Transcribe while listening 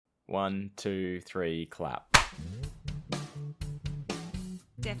1, 2, 3, clap.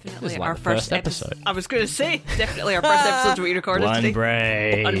 Definitely like our the first first episode. I was going to say, definitely our first episode we recorded One today.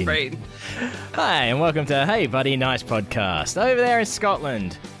 brain. One brain. Hi, and welcome to Hey Buddy Nice Podcast. Over there in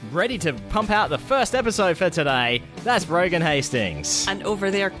Scotland, ready to pump out the first episode for today. That's Brogan Hastings. And over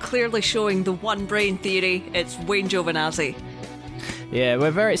there, clearly showing the one brain theory, it's Wayne Giovinazzi. Yeah,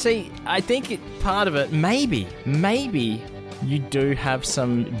 we're very... See, I think part of it, maybe you do have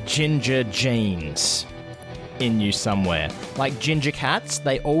some ginger genes in you somewhere. Like ginger cats,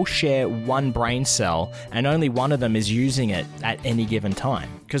 they all share one brain cell, and only one of them is using it at any given time.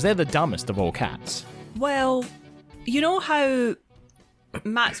 Because they're the dumbest of all cats. Well, you know how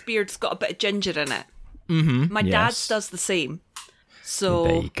Matt's beard's got a bit of ginger in it? Mm-hmm. My dad's does the same. So,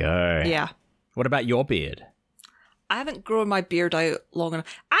 there you go. yeah. What about your beard? I haven't grown my beard out long enough.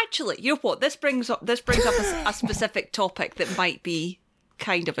 Actually, you know what? This brings up a specific topic that might be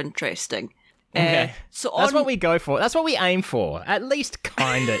kind of interesting. Okay. So That's what we go for. That's what we aim for. At least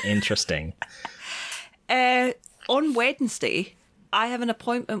kind of interesting. On Wednesday, I have an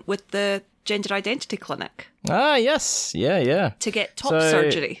appointment with the Gender Identity Clinic. Ah, yes. Yeah. To get top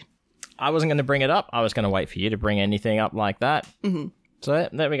surgery. I wasn't going to bring it up. I was going to wait for you to bring anything up like that. Mm-hmm. So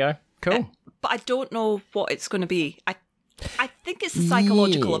there we go. Cool. But I don't know what it's going to be. I think it's a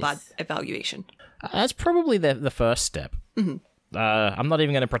psychological Yes. evaluation. That's probably the first step. Mm-hmm. I'm not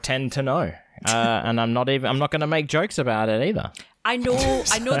even going to pretend to know, and I'm not going to make jokes about it either. I know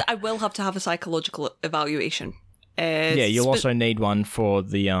that I will have to have a psychological evaluation. Yeah, you'll also need one for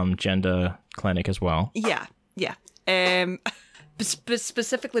the gender clinic as well. Yeah.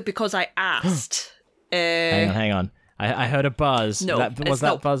 Specifically because I asked. Hang on. I heard a buzz. No, Was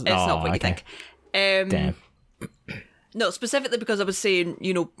that buzz? It's not what you think. Damn. No, specifically because I was saying,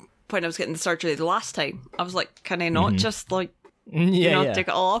 when I was getting the surgery the last time, I was like, can I not just take it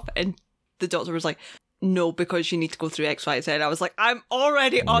all off? And the doctor was like, no, because you need to go through X, Y, Z. I was like, I'm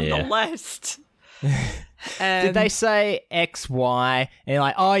already on the list. Did they say X, Y? And you're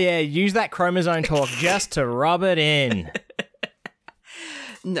like, oh yeah, use that chromosome talk just to rub it in.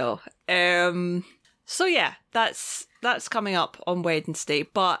 No. So yeah, that's coming up on Wednesday.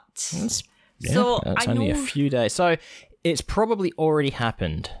 But It's I only know a few days. So it's probably already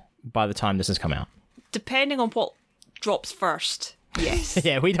happened by the time this has come out. depending on what drops first. Yes.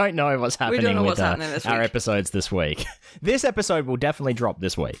 Yeah, we don't know what's happening don't know with what's happening this our week. episodes this week. This episode will definitely drop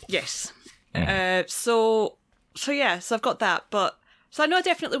this week. Yes. So I've got that, but so I know I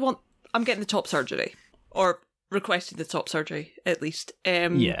definitely I'm getting the top surgery, or requesting the top surgery at least.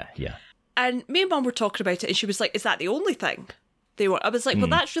 Yeah. And me and Mum were talking about it, and she was like, "Is that the only thing they want?" I was like, "Well,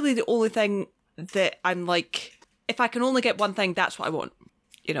 that's really the only thing that I'm like. If I can only get one thing, that's what I want."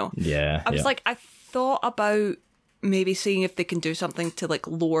 Yeah. I was like, I thought about maybe seeing if they can do something to like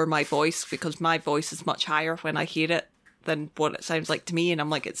lower my voice, because my voice is much higher when I hear it than what it sounds like to me, and I'm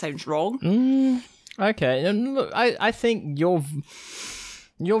like, it sounds wrong. Okay, and look, I think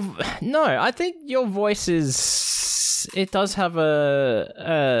I think your voice it does have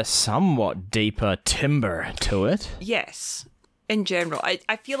a somewhat deeper timbre to it. Yes, in general,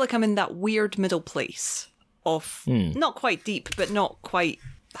 I feel like I'm in that weird middle place of not quite deep, but not quite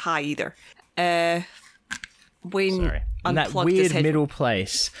high either. Wayne Sorry. In that unplugged his weird head. middle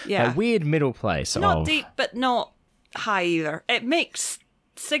place. Yeah. A weird middle place. Not deep, but not high either. It makes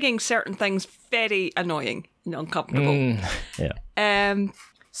singing certain things very annoying and uncomfortable. Yeah.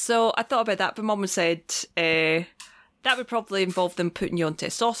 So I thought about that, but Mum said that would probably involve them putting you on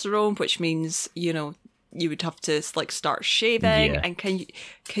testosterone, which means, you would have to like start shaving. Yeah. And can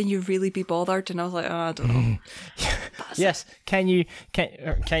you really be bothered? And I was like, oh, I don't know. Yes. Can you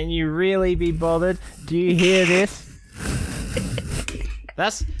really be bothered? Do you hear this?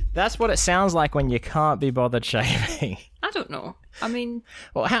 That's what it sounds like when you can't be bothered shaving. I don't know. I mean,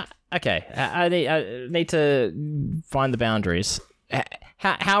 Well, how? Okay, I need to find the boundaries.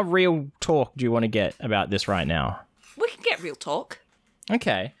 How real talk do you want to get about this right now? we can get real talk.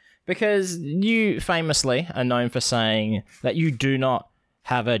 Okay, because you famously are known for saying that you do not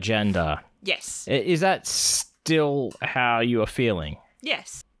have a gender. Yes. Is that still how you are feeling?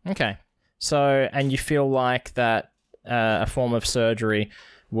 Yes. Okay, so and you feel like that a form of surgery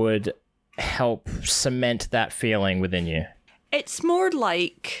would help cement that feeling within you? It's more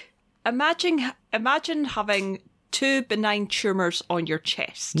like imagine having two benign tumours on your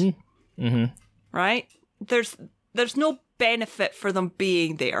chest. Mm-hmm. Right? There's no benefit for them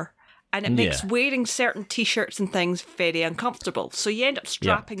being there. And it makes wearing certain t-shirts and things very uncomfortable. So you end up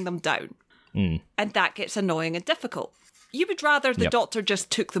strapping them down. And that gets annoying and difficult. You would rather the doctor just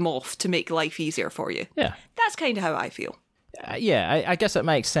took them off to make life easier for you. Yeah. That's kind of how I feel. I guess it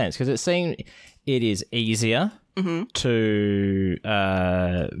makes sense because it seems it is easier to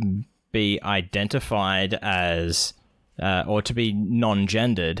be identified as or to be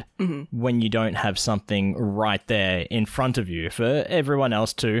non-gendered when you don't have something right there in front of you for everyone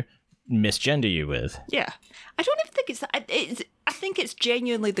else to misgender you with. Yeah. I don't even think it's that. I think it's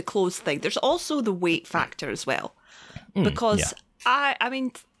genuinely the clothes thing. There's also the weight factor as well. Because I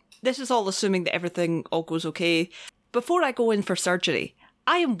mean, this is all assuming that everything all goes okay. Before I go in for surgery,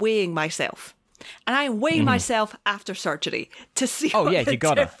 I am weighing myself. And I am weighing myself after surgery to see what the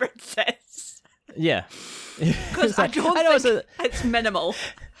difference is. Yeah. Because I don't think it's minimal.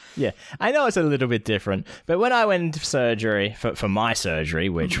 Yeah, I know it's a little bit different, but when I went to surgery, for my surgery,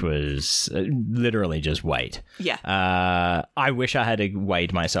 which was literally just weight, I wish I had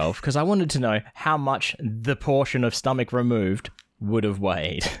weighed myself because I wanted to know how much the portion of stomach removed would have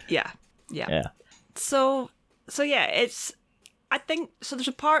weighed. Yeah. So yeah, I think, so there's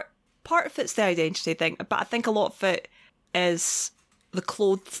a part of it's the identity thing, but I think a lot of it is the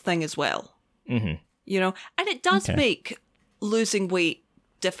clothes thing as well. Mm-hmm. You know, and it does make losing weight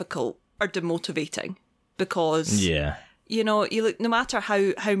difficult or demotivating because you know, you look, no matter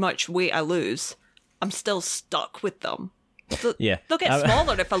how much weight I lose, I'm still stuck with them. They'll get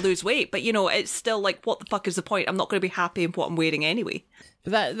smaller if I lose weight, but you know, it's still like, what the fuck is the point? I'm not going to be happy in what I'm wearing anyway.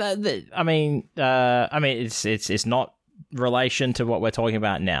 I mean, it's not relation to what we're talking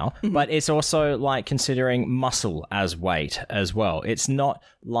about now, but it's also like considering muscle as weight as well. It's not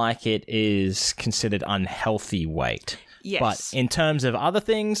like it is considered unhealthy weight. Yes. But in terms of other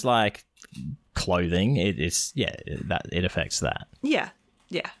things like clothing, it affects that. Yeah.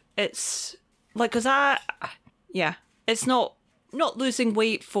 It's like, because it's not losing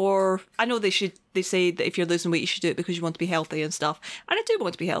weight for, I know they say that if you're losing weight, you should do it because you want to be healthy and stuff. And I do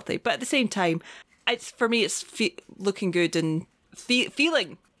want to be healthy, but at the same time, for me, it's looking good and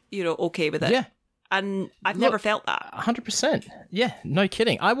feeling, you know, okay with it. Yeah. And I've never felt that. 100%. Yeah, no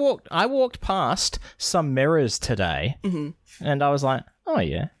kidding. I walked past some mirrors today, and I was like, oh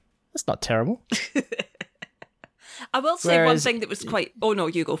yeah, that's not terrible. I will say one thing that was quite... Oh no,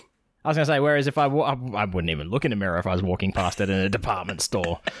 you go. I was going to say, whereas if I wouldn't even look in a mirror if I was walking past it in a department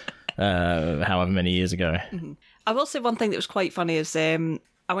store, however many years ago. Mm-hmm. I will say one thing that was quite funny is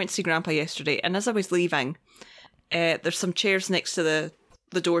I went to see Grandpa yesterday, and as I was leaving, there's some chairs next to the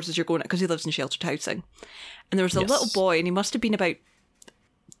doors as you're going, because he lives in sheltered housing. And there was a little boy, and he must have been about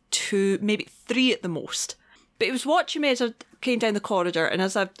 2, maybe 3 at the most. But he was watching me as I came down the corridor, and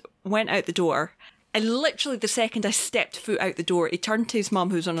as I went out the door, and literally the second I stepped foot out the door, he turned to his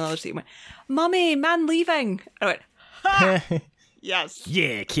mum, who's on another seat, and went, "Mummy, man leaving." I went, "Ha!" Yes.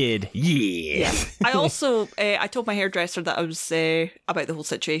 Yeah, kid. Yeah. I also, I told my hairdresser that I was about the whole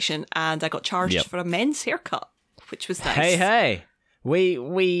situation, and I got charged for a men's haircut, which was nice. Hey.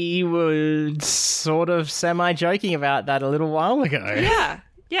 We were sort of semi-joking about that a little while ago.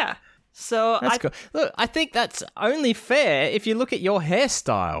 Yeah. So that's cool. Look, I think that's only fair if you look at your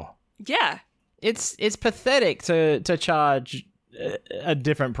hairstyle. Yeah. It's pathetic to charge a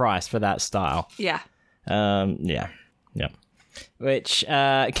different price for that style. Yeah. Yeah. Which,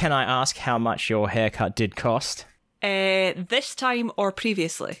 can I ask how much your haircut did cost? This time or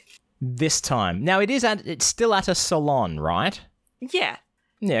previously? This time. Now, it's still at a salon, right? Yeah.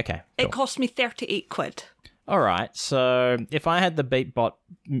 Yeah, okay. Cool. It cost me 38 quid. All right. So if I had the Beatbot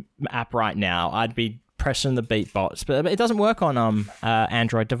app right now, I'd be pressing the Beatbots, but it doesn't work on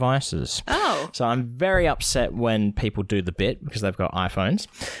Android devices. Oh. So I'm very upset when people do the bit because they've got iPhones.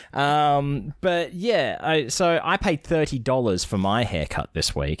 But yeah, so I paid $30 for my haircut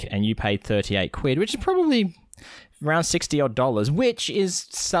this week, and you paid 38 quid, which is probably around $60 odd, which is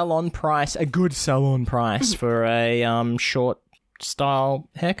salon price, a good salon price for a short style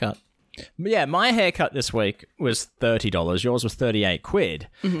haircut. But yeah, my haircut this week was $30. Yours was 38 quid.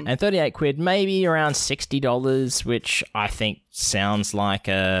 Mm-hmm. And 38 quid, maybe around $60, which I think sounds like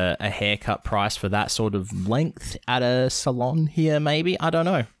a haircut price for that sort of length at a salon here, maybe. I don't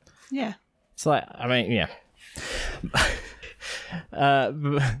know. Yeah. It's like, I mean, yeah.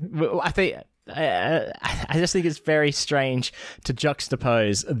 I think... I just think it's very strange to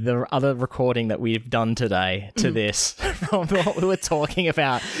juxtapose the other recording that we've done today to this from what we were talking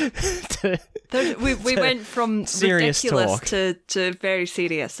about. We went from serious ridiculous talk to very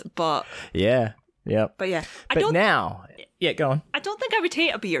serious, but yeah. But yeah, now, go on. I don't think I would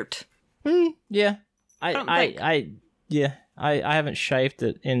hate a beard. Yeah, I haven't shaved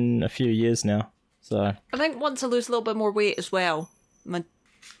it in a few years now, so I think once I lose a little bit more weight as well, my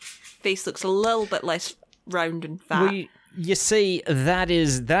face looks a little bit less round and fat. Well, you see, that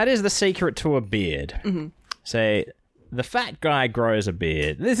is the secret to a beard. Mm-hmm. So the fat guy grows a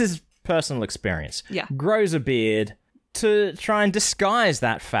beard. This is personal experience. Yeah. Grows a beard to try and disguise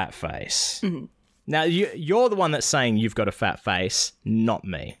that fat face. Mm-hmm. Now, you're the one that's saying you've got a fat face, not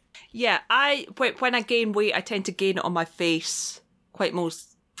me. Yeah, when I gain weight, I tend to gain it on my face. Quite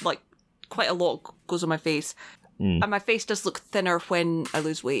a lot goes on my face. And my face does look thinner when I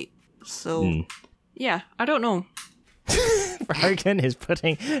lose weight. So, yeah, I don't know. Rogan is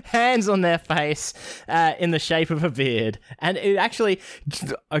putting hands on their face in the shape of a beard. And it actually...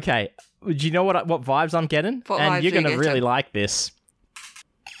 Okay, do you know what vibes I'm getting? And you're going to really like this.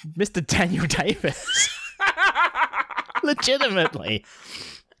 Mr. Daniel Davis. Legitimately.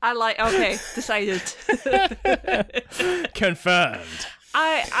 Okay, decided. Confirmed.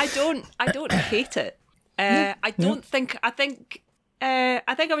 I don't hate it. I think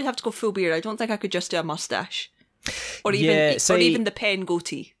I would have to go full beard. I don't think I could just do a mustache. Or even the pen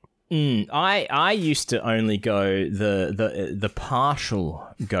goatee. I used to only go the partial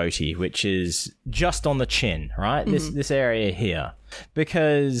goatee, which is just on the chin, right? This area here,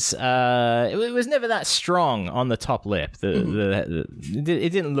 because it was never that strong on the top lip. It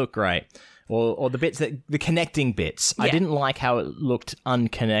didn't look great, or the bits the connecting bits. Yeah. I didn't like how it looked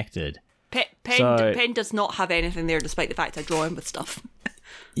unconnected. Pen does not have anything there, despite the fact I draw him with stuff.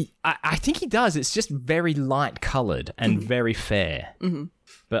 I think he does. It's just very light coloured and very fair. Mm-hmm.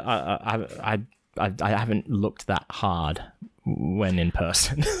 But I haven't looked that hard when in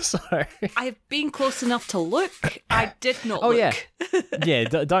person. So I've been close enough to look. I did not. Oh look.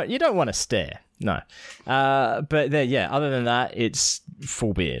 Yeah, you don't want to stare. No. But other than that, it's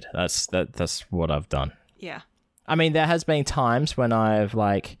full beard. That's what I've done. Yeah. I mean, there has been times when I've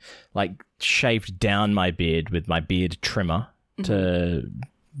like shaved down my beard with my beard trimmer to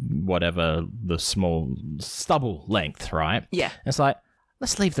whatever the small stubble length, right? Yeah. And it's like,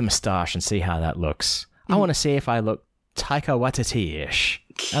 let's leave the moustache and see how that looks. I want to see if I look Taika Waititi-ish.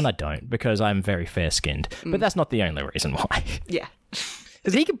 And I don't, because I'm very fair-skinned. But that's not the only reason why. Yeah.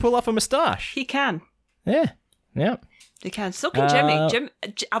 Because he can pull off a moustache. He can. Yeah. He can. So can Jimmy.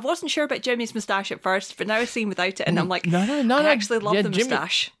 I wasn't sure about Jimmy's moustache at first, but now I've seen without it, and I'm like, I actually love the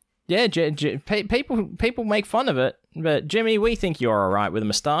moustache. Yeah, people make fun of it, but Jimmy, we think you're all right with a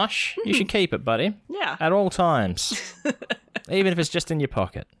moustache. You should keep it, buddy. Yeah. At all times. Even if it's just in your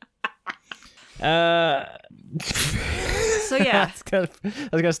pocket. So yeah. I was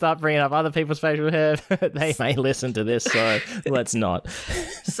going to start bringing up other people's facial hair. They may listen to this, so let's not.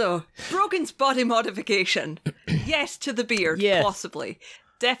 So, Brogan's body modification. Yes to the beard, possibly.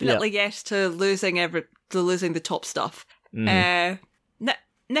 Definitely yes to losing the top stuff.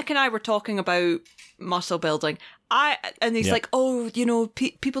 Nick and I were talking about muscle building. And he's like, oh,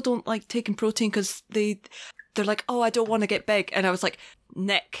 people don't like taking protein because they're like, oh, I don't want to get big. And I was like,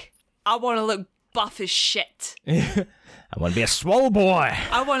 Nick, I want to look buff as shit. I want to be a swole boy.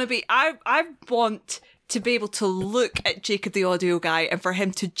 I want to be able to look at Jacob the audio guy and for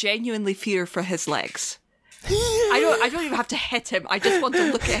him to genuinely fear for his legs. I don't even have to hit him. I just want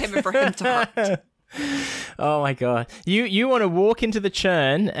to look at him and for him to hurt. Oh my god. You want to walk into the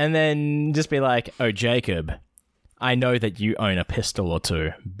churn and then just be like, oh, Jacob, I know that you own a pistol or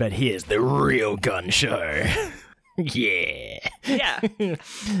two, but here's the real gun show. Yeah.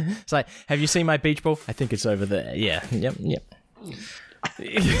 It's like, have you seen my beach ball? I think it's over there. Yeah. Yep.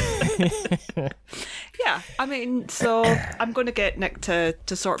 Yeah, I mean, so I'm going to get Nick to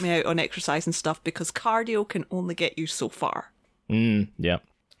sort me out on exercise and stuff because cardio can only get you so far. Yeah.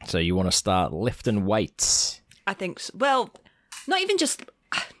 So you want to start lifting weights? I think so. Well, not even just...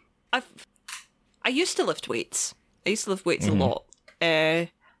 I used to lift weights. I used to lift weights a lot. I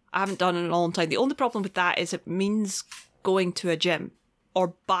haven't done it in a long time. The only problem with that is it means going to a gym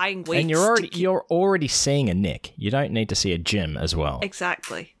or buying weights. And you're already seeing a Nick. You don't need to see a gym as well.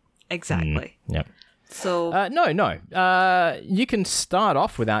 Exactly. Yep. So no. You can start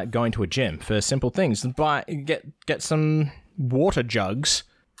off without going to a gym for simple things. Get some water jugs,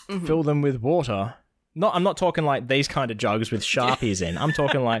 fill them with water. I'm not talking like these kind of jugs with Sharpies in. I'm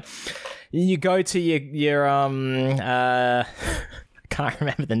talking like you go to your can't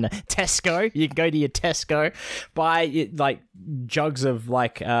remember the name. Tesco. You can go to your Tesco, buy like jugs of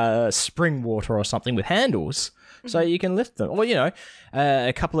like spring water or something with handles, so you can lift them. Or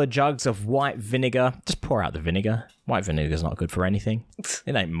a couple of jugs of white vinegar. Just pour out the vinegar. White vinegar's not good for anything.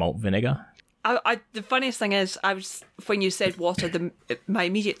 It ain't malt vinegar. The funniest thing is, when you said water, my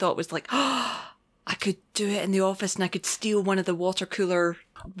immediate thought was like, oh, I could do it in the office and I could steal one of the water cooler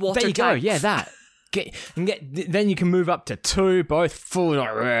water tanks. There you go. Yeah, that. Then you can move up to 2, both full.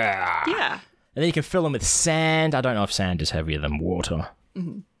 Yeah. And then you can fill them with sand. I don't know if sand is heavier than water.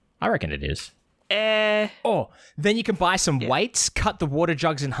 I reckon it is. Then you can buy some weights, cut the water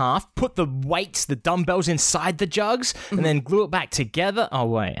jugs in half, put the weights, the dumbbells inside the jugs, and then glue it back together. Oh,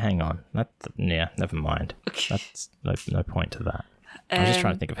 wait, hang on. Never mind. That's no point to that. I'm just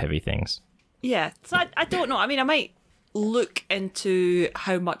trying to think of heavy things. Yeah, so I don't know. I mean, I might look into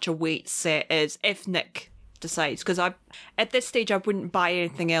how much a weight set is if Nick decides, because at this stage I wouldn't buy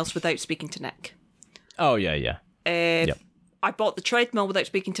anything else without speaking to Nick. Oh, yeah. Yep. I bought the treadmill without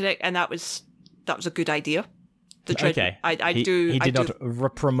speaking to Nick, and that was a good idea. Okay. He did not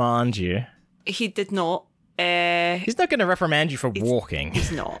reprimand you. He did not. He's not going to reprimand you for walking.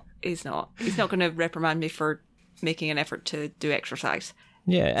 He's not. He's not going to reprimand me for making an effort to do exercise.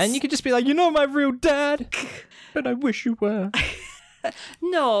 Yeah, and you could just be like, you're not my real dad, but I wish you were.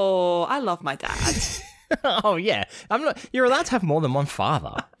 No, I love my dad. Oh yeah, you're allowed to have more than one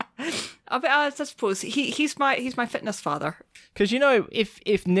father. I suppose he's my fitness father. Because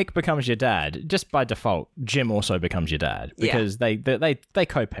if Nick becomes your dad, just by default, Jim also becomes your dad because they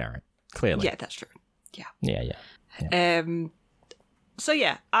co-parent clearly. Yeah, that's true. Yeah. Yeah. So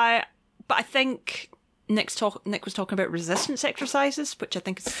yeah, I think Nick was talking about resistance exercises, which I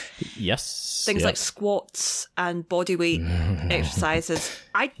think is things like squats and bodyweight exercises.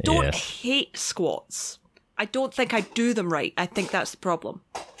 I don't hate squats. I don't think I do them right. I think that's the problem.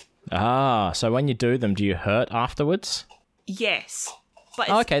 Ah, so when you do them, do you hurt afterwards? Yes. But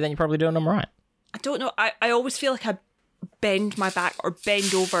okay, then you're probably doing them right. I don't know. I always feel like I bend my back or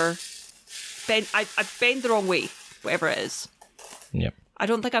bend over. I bend the wrong way, whatever it is. Yep. I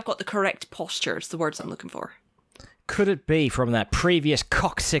don't think I've got the correct posture is the words I'm looking for. Could it be from that previous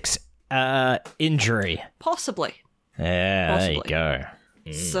coccyx injury? Possibly. Yeah, Possibly. There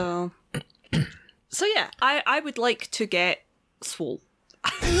you go. So yeah, I would like to get swole.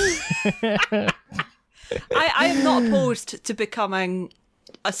 I am not opposed to becoming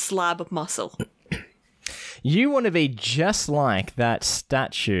a slab of muscle. You want to be just like that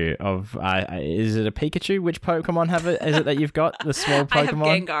statue of, is it a Pikachu? Which Pokemon have it? Is it that you've got, the swole Pokemon?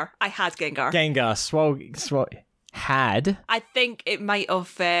 I have Gengar. I had Gengar. Gengar, swole, had? I think it might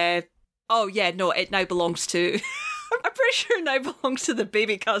have, oh yeah, no, it now belongs to, I'm pretty sure it now belongs to the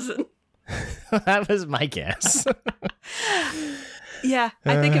baby cousin. That was my guess. Yeah,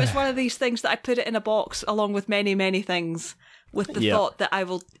 I think it was one of these things that I put it in a box along with many, many things with the thought that I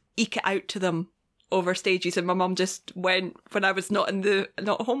will eke it out to them over stages. And my mum just went, when I was not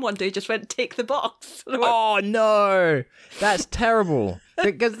home one day, just went, take the box. Went, oh no, that's terrible.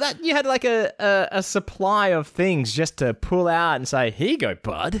 Because you had like a supply of things just to pull out and say, here you go,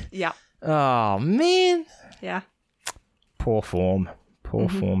 bud. Yeah. Oh man. Yeah. Poor form,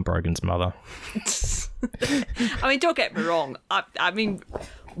 Brogan's mother. I mean, don't get me wrong. I mean,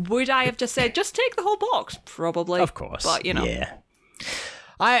 would I have just said, just take the whole box? Probably. Of course. But, Yeah.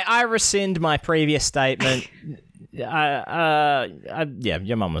 I rescind my previous statement. Yeah,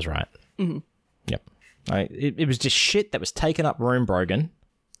 your mum was right. Mm-hmm. Yep. It was just shit that was taking up room, Brogan.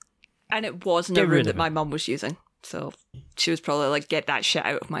 And it wasn't a room that my mum was using. So she was probably like, get that shit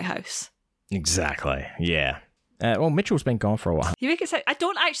out of my house. Exactly. Yeah. Well, Mitchell's been gone for a while. You make it sound... I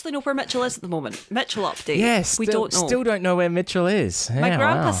don't actually know where Mitchell is at the moment. Mitchell update. Yes, we don't know. Still don't know where Mitchell is. My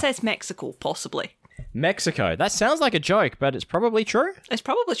grandpa says Mexico, possibly. Mexico. That sounds like a joke, but it's probably true. It's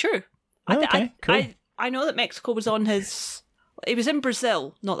probably true. Okay, cool. I know that Mexico was on his... He was in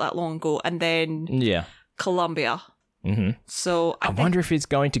Brazil not that long ago, and then Colombia. Mm-hmm. So I wonder if he's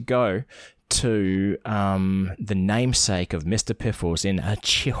going to go to the namesake of Mr. Piffles in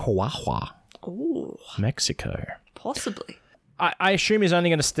Chihuahua. Oh, Mexico. Possibly. I assume he's only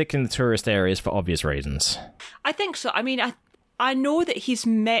going to stick in the tourist areas for obvious reasons. I think so. I mean, I know that he's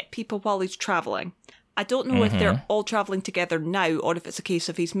met people while he's travelling. I don't know if they're all travelling together now or if it's a case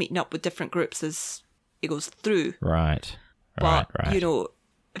of he's meeting up with different groups as he goes through. Right. But,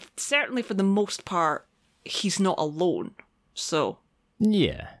 certainly for the most part, he's not alone. So.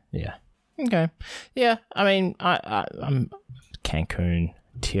 Yeah. Okay. Yeah, I mean, I'm Cancun,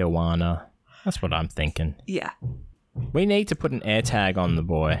 Tijuana. That's what I'm thinking. Yeah. We need to put an air tag on the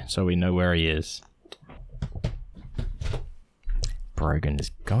boy so we know where he is. Brogan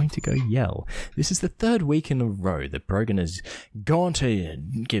is going to go yell. This is the third week in a row that Brogan has gone to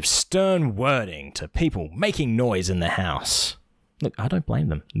give stern wording to people making noise in the house. Look, I don't blame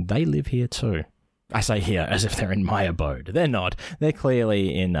them. They live here too. I say here as if they're in my abode. They're not. They're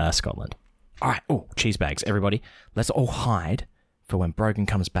clearly in Scotland. All right. Oh, cheese bags, everybody. Let's all hide for when Brogan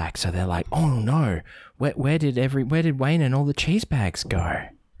comes back. So they're like, oh no, where did Wayne and all the cheese bags go?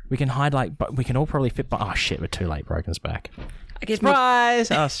 We can hide but we can all probably fit. Oh shit, we're too late. Brogan's back. Surprise!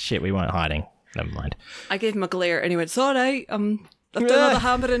 Oh shit, we weren't hiding. Never mind. I gave him a glare and he went, it's all right. I've done all the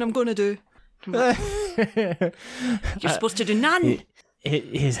hammering I'm going to do. You're supposed to do none.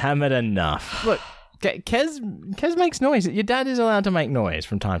 He's hammered enough. Look, Kez makes noise. Your dad is allowed to make noise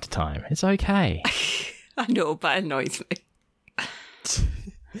from time to time. It's okay. I know, but it annoys me.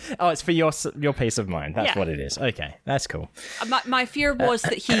 Oh, it's for your peace of mind. That's what it is. Okay, that's cool. My fear was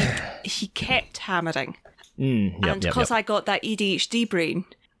that he kept hammering. And because I got that ADHD brain,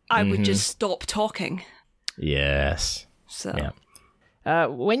 I would just stop talking. Yes. So. Yeah.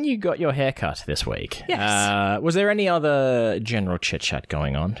 When you got your haircut this week, yes. Was there any other general chit-chat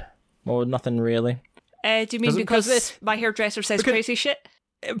going on? Or nothing really? Do you mean because my hairdresser says crazy shit?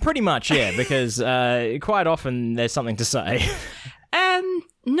 Pretty much, yeah, because quite often there's something to say.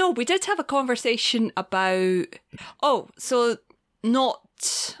 No, we did have a conversation about... Oh, so not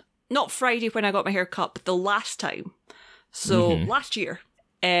Friday when I got my hair cut, but the last time. So last year.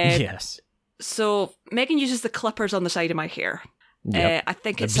 Yes. So Megan uses the clippers on the side of my hair. Yep. I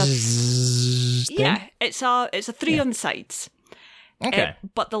think it's it's a 3 on the sides. Okay.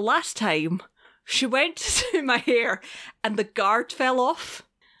 But the last time she went to my hair and the guard fell off.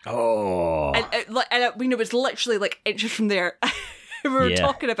 Oh. And I mean, it was literally like inches from there. We were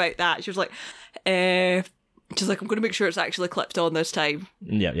talking about that. She was like, I'm going to make sure it's actually clipped on this time.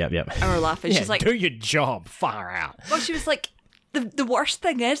 Yep. And we're laughing. She's like, do your job, far out. Well, she was like, the worst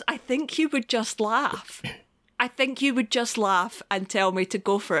thing is, I think you would just laugh. I think you would just laugh and tell me to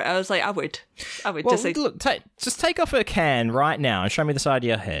go for it. I was like, I would Well, just say... Look, just take off her can right now and show me the side of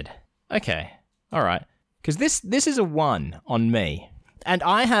your head. Okay, all right. Because this is a 1 on me. And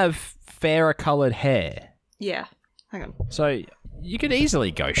I have fairer coloured hair. Yeah, hang on. So you could easily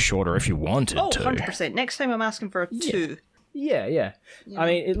go shorter if you wanted to. 100%. Next time I'm asking for a 2. Yeah. I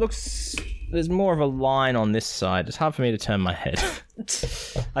mean, it looks... There's more of a line on this side. It's hard for me to turn my head.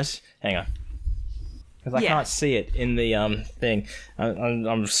 Hang on. Because I can't see it in the thing.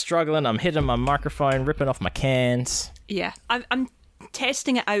 I'm struggling. I'm hitting my microphone, ripping off my cans. Yeah, I'm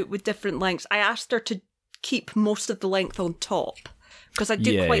testing it out with different lengths. I asked her to keep most of the length on top because I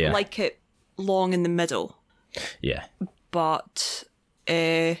do quite like it long in the middle. Yeah. But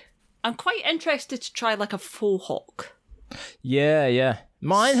I'm quite interested to try like a faux hawk. Yeah.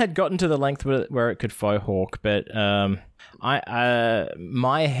 Mine had gotten to the length where it could faux hawk, but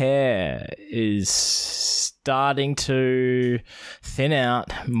my hair is starting to thin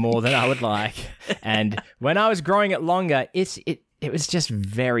out more than I would like. And when I was growing it longer, it was just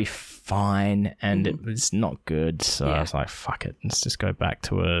very fine and it was not good. So I was like, fuck it. Let's just go back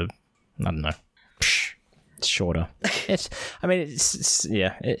to I don't know, shorter. It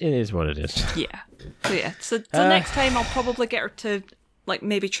is what it is. Yeah. So next time I'll probably get her to like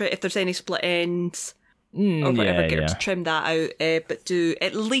maybe try if there's any split ends. Or whatever, get her to trim that out, but do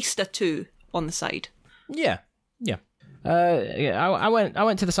at least a 2 on the side. Yeah. I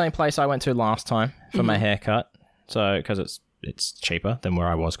went to the same place I went to last time for my haircut, so because it's cheaper than where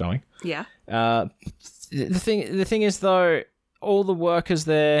I was going. Yeah. The thing is though, all the workers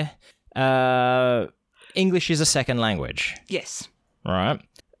there, English is a second language. Yes. Right.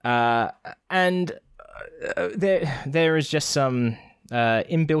 And there is just some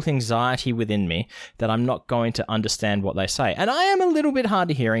inbuilt anxiety within me that I'm not going to understand what they say. And I am a little bit hard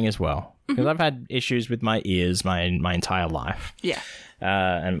of hearing as well, because I've had issues with my ears my entire life. Yeah.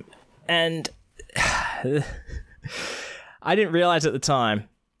 And I didn't realize at the time.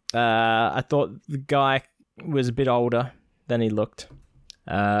 I thought the guy was a bit older than he looked.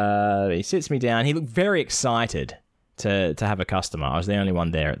 He sits me down. He looked very excited to have a customer. I was the only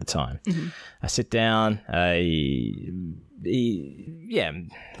one there at the time. I sit down.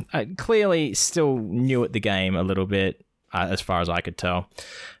 I clearly still new at the game a little bit, as far as I could tell.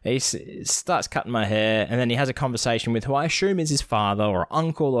 He starts cutting my hair, and then he has a conversation with who I assume is his father or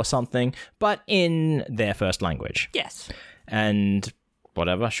uncle or something, but in their first language. Yes. And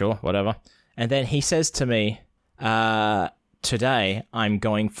whatever. And then he says to me, today I'm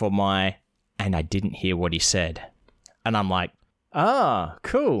going for my... And I didn't hear what he said. And I'm like,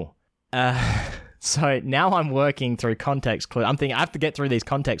 cool. So now I'm working through context clues. I'm thinking I have to get through these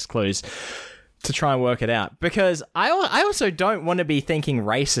context clues to try and work it out. Because I also don't want to be thinking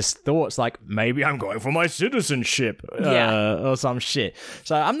racist thoughts like, maybe I'm going for my citizenship or some shit.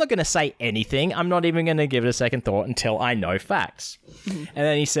 So I'm not going to say anything. I'm not even going to give it a second thought until I know facts. And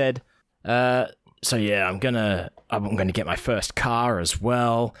then he said, so yeah, I'm gonna get my first car as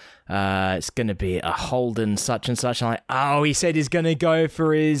well. It's gonna be a Holden such and such. I'm like, oh, he said he's gonna go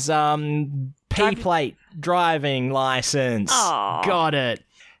for his P-plate driving license. Aww. Got it.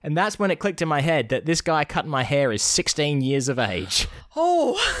 And that's when it clicked in my head that this guy cutting my hair is 16 years of age.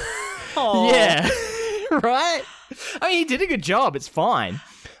 Oh. Yeah. Right? I mean, he did a good job. It's fine.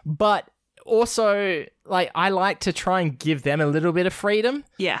 But also, like, I like to try and give them a little bit of freedom.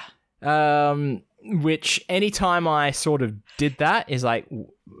 Yeah. Which anytime I sort of did that is like,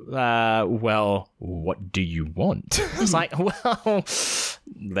 well, what do you want? It's like, well,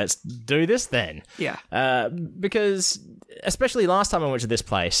 let's do this then. Yeah. Because especially last time I went to this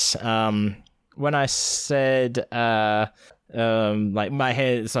place, when I said, like my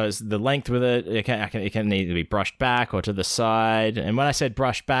hair, so it's the length with it, it can either be brushed back or to the side. And when I said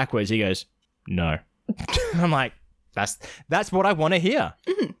brushed backwards, he goes, no. I'm like, that's what I want to hear.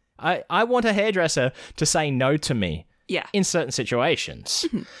 Mm-hmm. I want a hairdresser to say no to me. Yeah. In certain situations.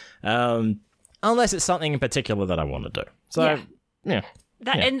 Unless it's something in particular that I want to do. So, yeah.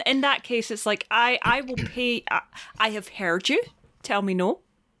 In that case, it's like, I will pay. I have heard you. Tell me no.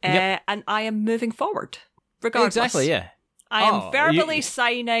 And I am moving forward. Regardless. Exactly, yeah. I am verbally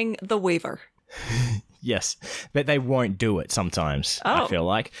signing the waiver. Yes. But they won't do it sometimes, Oh. I feel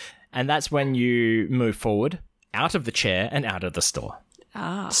like. And that's when you move forward, out of the chair and out of the store.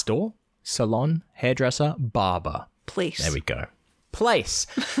 Ah. Store, salon, hairdresser, barber. Place. There we go. Place.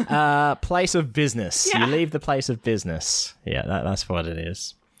 Place of business. Yeah. You leave the place of business. Yeah, that's what it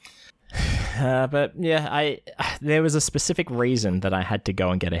is. But yeah, there was a specific reason that I had to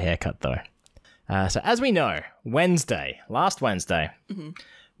go and get a haircut though. So as we know, last Wednesday,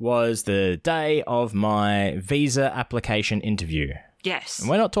 was the day of my visa application interview. Yes. And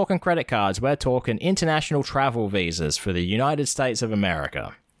we're not talking credit cards, we're talking international travel visas for the United States of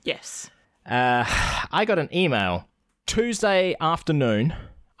America. Yes. I got an email Tuesday afternoon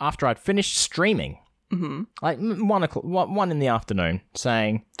after I'd finished streaming, like 1 in the afternoon,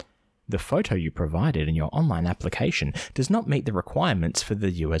 saying, the photo you provided in your online application does not meet the requirements for the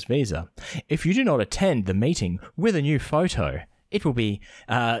US visa. If you do not attend the meeting with a new photo, it will be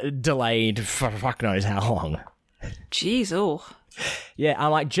delayed for fuck knows how long. Jeez, oh. Yeah,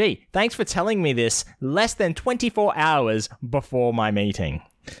 I'm like, gee, thanks for telling me this less than 24 hours before my meeting.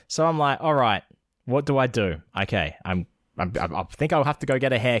 So I'm like, all right, what do I do? Okay, I think I'll have to go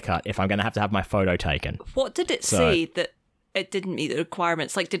get a haircut if I'm going to have my photo taken. What did it say that it didn't meet the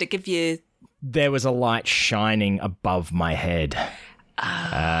requirements? Like, did it give you... There was a light shining above my head.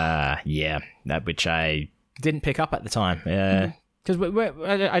 Yeah, that which I didn't pick up at the time. Because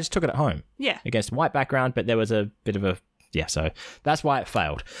I just took it at home. Yeah. Against white background, but there was a bit of a... Yeah, so that's why it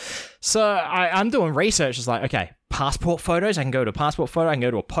failed. So I'm doing research. It's like, okay, passport photos. I can go to a passport photo. I can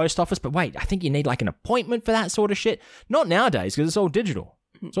go to a post office. But wait, I think you need like an appointment for that sort of shit. Not nowadays because it's all digital.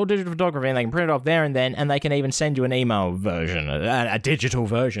 It's all digital photography and they can print it off there and then and they can even send you an email version, a digital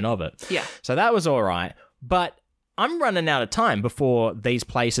version of it. Yeah. So that was all right. But I'm running out of time before these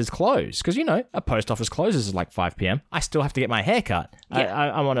places close because, you know, a post office closes at like 5 p.m. I still have to get my hair cut.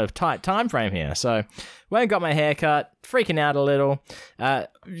 Yeah. I'm on a tight time frame here. So went and got my hair cut, freaking out a little. The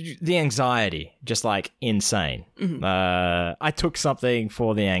anxiety, just like insane. I took something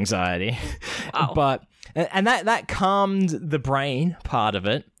for the anxiety. Wow. But... And that calmed the brain part of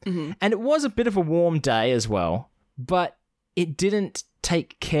it. And it was a bit of a warm day as well, but it didn't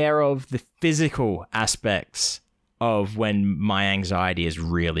take care of the physical aspects of when my anxiety is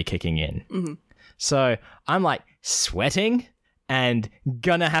really kicking in. So I'm like sweating and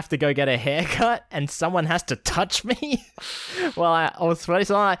gonna have to go get a haircut and someone has to touch me while I was sweating.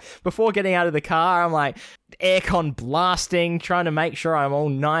 So before getting out of the car, I'm like aircon blasting, trying to make sure I'm all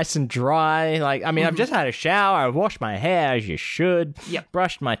nice and dry. Like, I mean, I've just had a shower, I washed my hair as you should,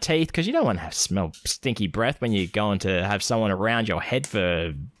 brushed my teeth, because you don't want to smell stinky breath when you're going to have someone around your head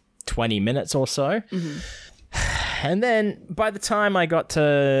for 20 minutes or so. And then by the time I got to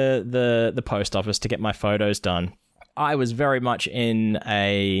the post office to get my photos done, I was very much in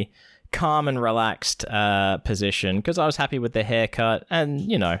a calm and relaxed position because I was happy with the haircut and,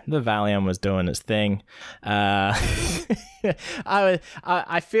 you know, the Valium was doing its thing. I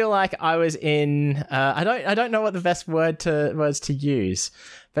feel like I was in I don't know what the best word was to use,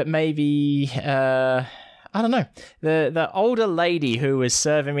 but maybe I don't know. The older lady who was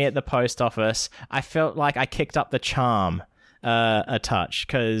serving me at the post office, I felt like I kicked up the charm a touch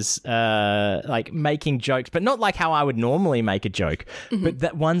because like making jokes, but not like how I would normally make a joke, but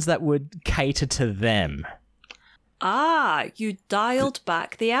that ones that would cater to them. Ah, you dialed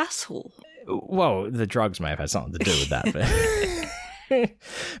back the asshole. Well, the drugs may have had something to do with that, but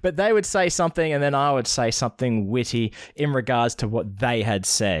but they would say something and then I would say something witty in regards to what they had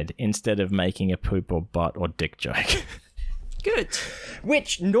said instead of making a poop or butt or dick joke. Good.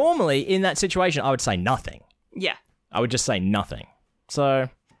 Which normally in that situation I would say nothing. Yeah. I would just say nothing. So,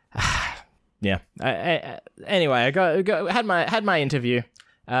 yeah. Anyway, I had my interview.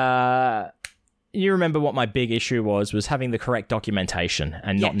 you remember what my big issue was having the correct documentation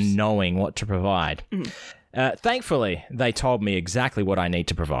and not knowing what to provide. Thankfully, they told me exactly what I need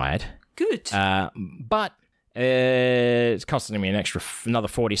to provide. Good. But it's costing me another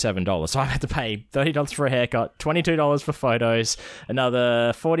 $47. So I had to pay $30 for a haircut, $22 for photos,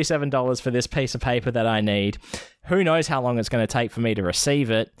 another $47 for this piece of paper that I need. Who knows how long it's going to take for me to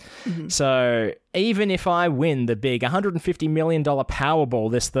receive it. So even if I win the big $150 million Powerball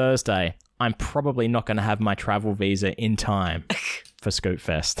this Thursday, I'm probably not going to have my travel visa in time for Scoot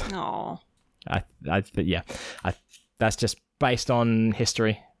Fest. Aww. That's just based on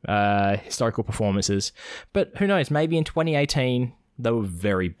historical performances. But who knows? Maybe in 2018 they were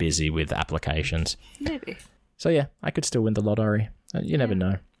very busy with applications. Maybe. So yeah, I could still win the lottery. You never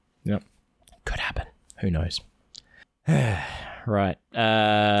know. Yep, could happen. Who knows? Right.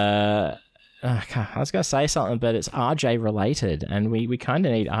 I was going to say something, but it's RJ related, and we kind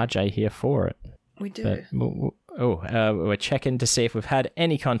of need RJ here for it. We do. We're checking to see if we've had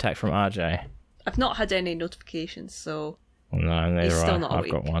any contact from RJ. I've not had any notifications, so... No, neither still I. not I've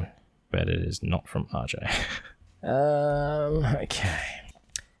awake. got one, but it is not from RJ. Okay.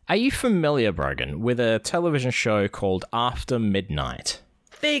 Are you familiar, Brogan, with a television show called After Midnight?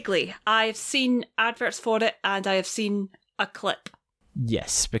 Vaguely. I've seen adverts for it, and I have seen a clip.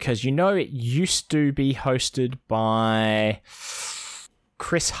 Yes, because it used to be hosted by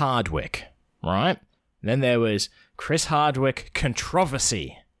Chris Hardwick, right? Then there was Chris Hardwick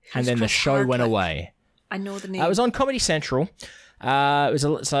Controversy, and then the show went away. I know the name. It was on Comedy Central. It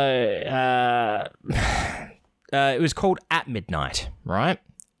was called At Midnight, right?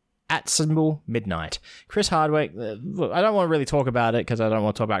 @midnight. Chris Hardwick. Look, I don't want to really talk about it because I don't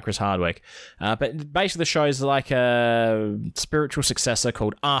want to talk about Chris Hardwick. But basically, the show is like a spiritual successor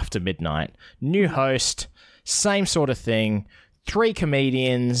called After Midnight. New host, same sort of thing. 3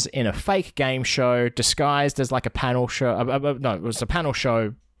 comedians in a fake game show disguised as like a panel show. No, it was a panel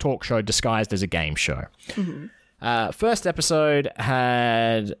show. Talk show disguised as a game show. First episode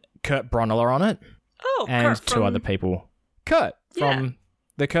had Kurt Braunohler on it. Oh, and Kurt 2 other people. Kurt from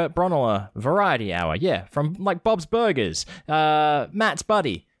the Kurt Braunohler Variety Hour. Yeah, from like Bob's Burgers. Matt's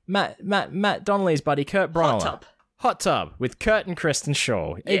buddy. Matt Donnelly's buddy, Kurt Braunohler. Hot Tub with Kurt and Kristen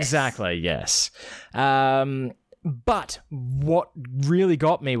Shaw. Yes. Exactly, yes. But what really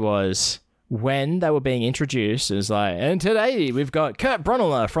got me was... when they were being introduced, it was like, and today we've got Kurt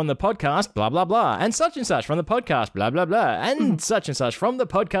Braunohler from the podcast, blah, blah, blah, and such from the podcast, blah, blah, blah, and such from the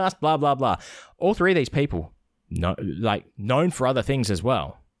podcast, blah, blah, blah. All 3 of these people, known for other things as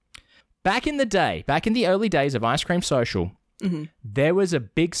well. Back in the early days of Ice Cream Social, there was a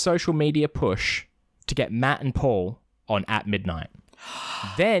big social media push to get Matt and Paul on At Midnight.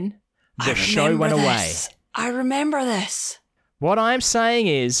 Then the show went away. I remember this. What I'm saying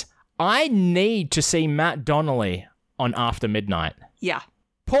is, I need to see Matt Donnelly on After Midnight. Yeah.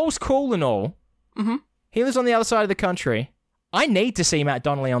 Paul's cool and all. He lives on the other side of the country. I need to see Matt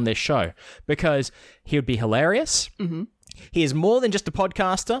Donnelly on this show because he would be hilarious. He is more than just a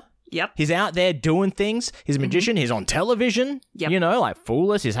podcaster. Yep. He's out there doing things. He's a magician. He's on television. Yep. Like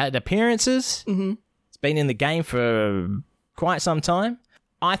Fool Us. He's had appearances. He's been in the game for quite some time.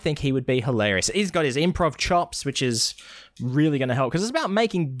 I think he would be hilarious. He's got his improv chops, which is really going to help because it's about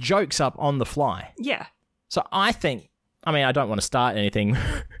making jokes up on the fly. Yeah. So I think, I don't want to start anything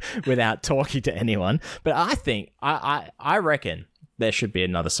without talking to anyone, but I think, I reckon there should be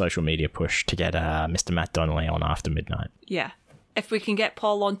another social media push to get Mr. Matt Donnelly on After Midnight. Yeah. If we can get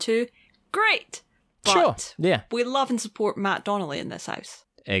Paul on too, great. But sure. Yeah. we love and support Matt Donnelly in this house.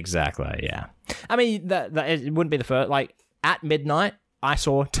 Exactly. Yeah. That it wouldn't be the first. Like At Midnight, I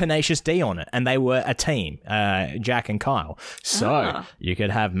saw Tenacious D on it, and they were a team, Jack and Kyle. So you could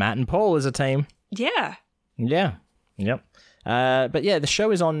have Matt and Paul as a team. Yeah. Yeah. Yep. But yeah, the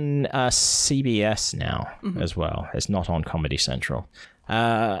show is on CBS now as well. It's not on Comedy Central.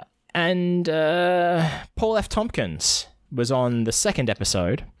 And Paul F. Tompkins was on the 2nd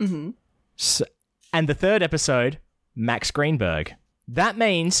episode. So, and the 3rd episode, Max Greenberg. That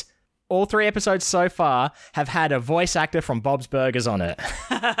means... all 3 episodes so far have had a voice actor from Bob's Burgers on it.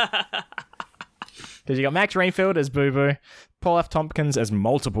 Because you got Max Greenfield as Boo Boo, Paul F. Tompkins as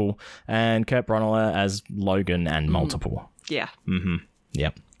Multiple, and Kurt Braunohler as Logan and Multiple. Yeah.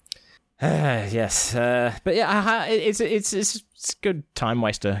 Yep. Yes. But yeah, it's a good time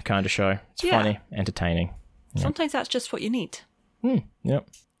waster kind of show. It's funny, entertaining. Yeah. Sometimes that's just what you need. Yep.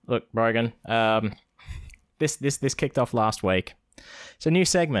 Look, Brogan, this kicked off last week. It's a new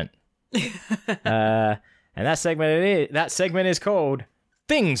segment. And that segment is called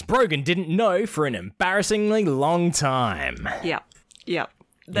Things Brogan Didn't Know for an Embarrassingly Long Time. Yep.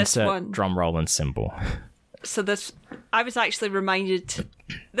 this Insert one. drum roll and cymbal. So I was actually reminded.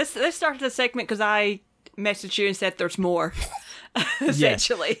 This started the segment because I messaged you and said there's more.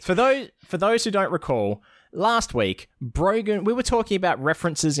 Essentially, yes. For those who don't recall, last week Brogan, we were talking about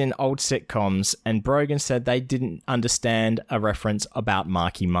references in old sitcoms, and Brogan said they didn't understand a reference about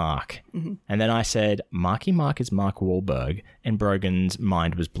Marky Mark, and then I said Marky Mark is Mark Wahlberg, and Brogan's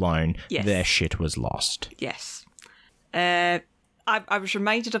mind was blown. Yes. Their shit was lost. Yes. I was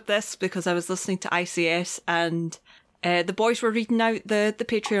reminded of this because I was listening to ICS and the boys were reading out the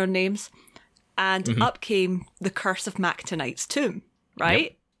Patreon names, and up came The Curse of Mactonite's Tomb,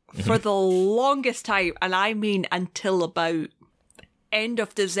 right? Yep. For the longest time, and I mean until about end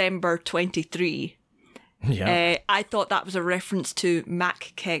of December 23, I thought that was a reference to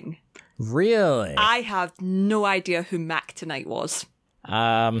Mac King. Really? I have no idea who Mactonite was.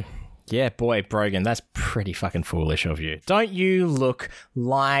 Yeah, boy, Brogan, that's pretty fucking foolish of you. Don't you look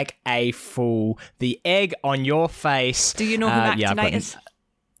like a fool? The egg on your face. Do you know who Mactonite is?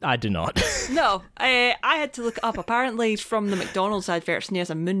 I do not. No, I had to look it up. Apparently, from the McDonald's adverts, and he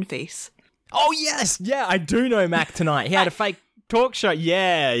has a moon face. Oh, yes. Yeah, I do know Mactonite. He had a fake talk show.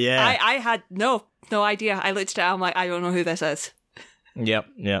 Yeah. I had no idea. I looked at it, I'm like, I don't know who this is. Yep.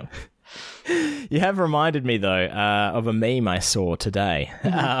 You have reminded me, though, of a meme I saw today.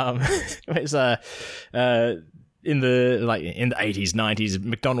 It was in the 80s, 90s,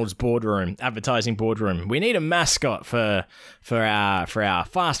 McDonald's boardroom, advertising boardroom. We need a mascot for our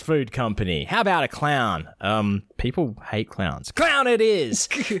fast food company. How about a clown? People hate clowns. Clown it is.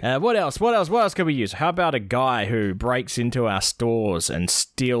 What else can we use? How about a guy who breaks into our stores and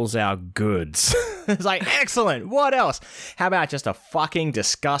steals our goods? It's like, excellent. What else? How about just a fucking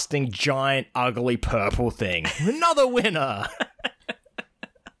disgusting, giant, ugly purple thing? Another winner.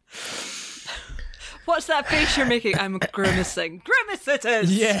 What's that face you're making? I'm grimacing. Grimace it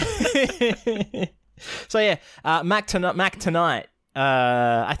is! Yeah. So yeah, Mac Tonight.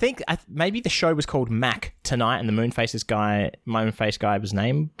 I think maybe the show was called Mac Tonight, and the Moonface guy was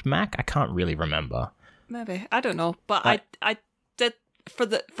named Mac. I can't really remember. Maybe. I don't know. But I did for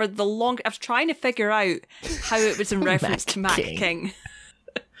the long. I was trying to figure out how it was in reference to Mac King.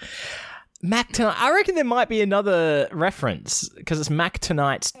 Mac Tonight. I reckon there might be another reference because it's Mac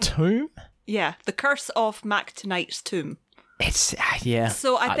Tonight's Tomb. Yeah, The Curse of Mactonite's Tomb. It's yeah.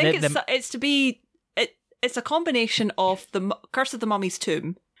 So I think it's a combination of the Curse of the Mummy's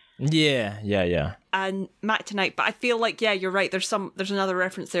Tomb. Yeah. And Mactonite, but I feel like you're right. There's another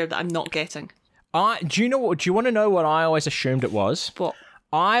reference there that I'm not getting. Do you want to know what I always assumed it was? What?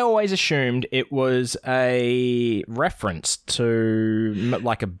 I always assumed it was a reference to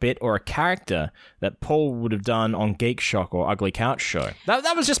like a bit or a character that Paul would have done on Geek Shock or Ugly Couch Show.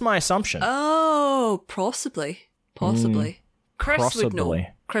 That was just my assumption. Oh, possibly. Chris would know.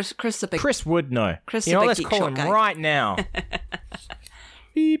 Chris is a big... Chris would know. Chris is a big let's Geek call Shock him guy. right now.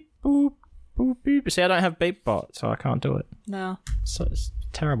 Beep, boop, boop, beep. See, I don't have beep bot, so I can't do it. No. So it's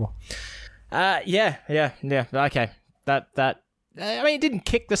terrible. Yeah. Okay. That. I mean, it didn't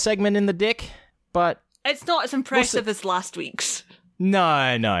kick the segment in the dick, but it's not as impressive as last week's.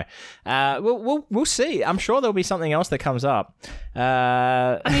 No. We'll see. I'm sure there'll be something else that comes up.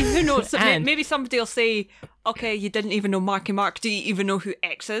 I mean, who knows? Maybe somebody will say, "Okay, you didn't even know Marky Mark. Do you even know who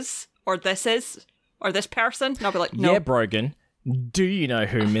X is, or this person?" And I'll be like, "No." Yeah, Brogan. Do you know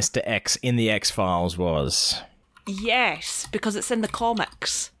who Mr. X in the X-Files was? Yes, because it's in the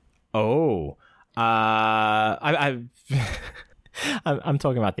comics. Oh, I'm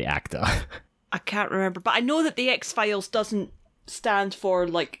talking about the actor. I can't remember, but I know that the X-Files doesn't stand for,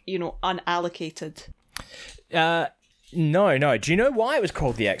 unallocated. No. Do you know why it was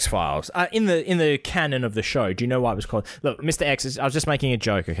called the X-Files? In the canon of the show, do you know why it was called? Look, Mr. X I was just making a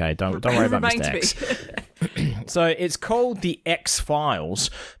joke, okay? Don't worry about Mr. X. So it's called the X-Files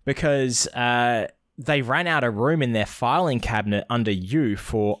because they ran out of room in their filing cabinet under U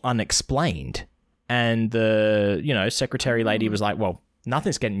for unexplained. And the, secretary lady was like, well,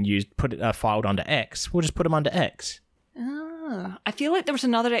 nothing's getting used. Put it filed under X. We'll just put them under X. Oh, I feel like there was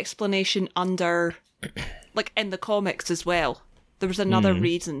another explanation under, in the comics as well. There was another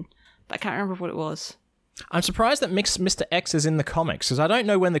reason, but I can't remember what it was. I'm surprised that Mr. X is in the comics, because I don't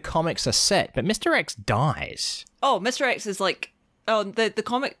know when the comics are set, but Mr. X dies. Oh, Mr. X is the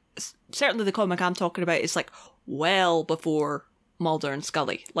comic, certainly the comic I'm talking about is well before Mulder and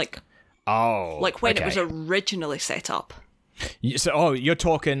Scully. When it was originally set up. So, you're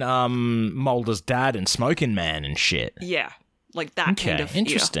talking Mulder's dad and Smoking Man and shit. Yeah, that kind of...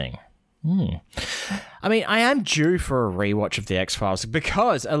 interesting. I mean, I am due for a rewatch of The X-Files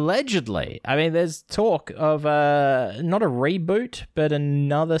because, allegedly, I mean, there's talk of not a reboot, but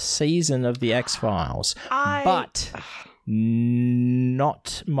another season of The X-Files. But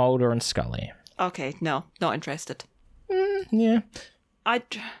not Mulder and Scully. Okay, no, not interested. Yeah.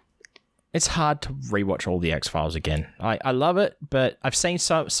 It's hard to rewatch all the X-Files again. I love it, but I've seen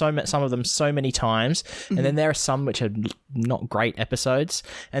some of them so many times, and then there are some which are not great episodes.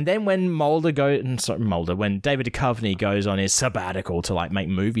 And then when when David Duchovny goes on his sabbatical to like make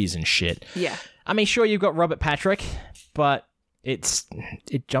movies and shit. Yeah. I mean, sure, you've got Robert Patrick, but it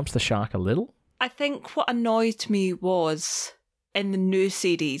jumps the shark a little. I think what annoyed me was in the new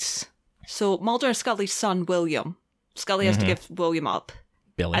series. So Mulder and Scully's son William. Scully has to give William up.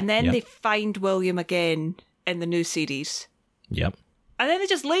 Billy. And then they find William again in the new series. Yep. And then they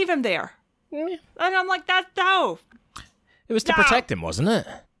just leave him there. And I'm like, no. It was to protect him, wasn't it?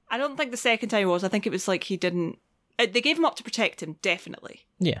 I don't think the second time was. I think it was like he didn't... They gave him up to protect him, definitely.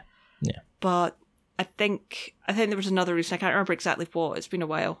 Yeah. But I think there was another reason. I can't remember exactly what. It's been a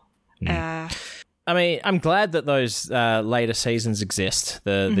while. I mean, I'm glad that those later seasons exist,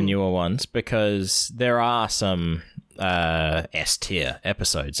 the newer ones, because there are some S-tier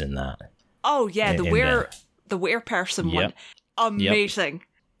episodes in that. Oh yeah, the Were Person one, amazing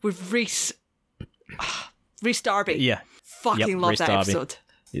with Rhys Darby. Yeah, fucking love that episode.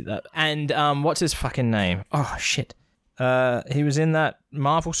 And what's his fucking name? Oh shit. He was in that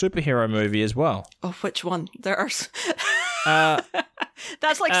Marvel superhero movie as well. Oh, which one? There's.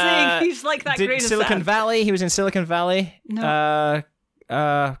 That's like saying he's like that grain of Silicon Valley. He was in Silicon Valley. No.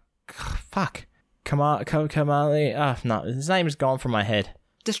 Fuck. Kamali. No, his name is gone from my head.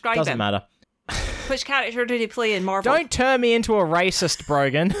 Describe Doesn't him. matter. Which character did he play in Marvel? Don't turn me into a racist,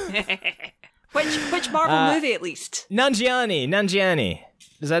 Brogan. Which Marvel movie, at least? Nanjiani.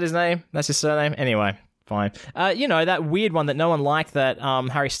 Is that his name? That's his surname? Anyway, fine. You know, that weird one that no one liked that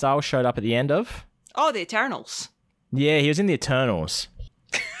Harry Styles showed up at the end of? Oh, the Eternals. Yeah, he was in the Eternals.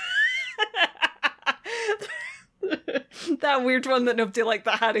 That weird one that nobody liked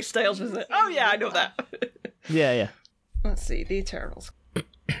that Harry Styles was in. Oh yeah, I know that. Yeah. Let's see, the Eternals.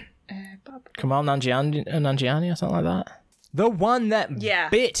 Kamal Nanjiani or something like that. The one that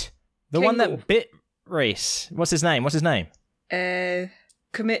bit. The Kingo. one that bit Reese. What's his name? Yeah,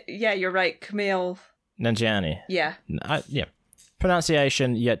 you're right. Camille Nanjiani. Yeah. Yeah.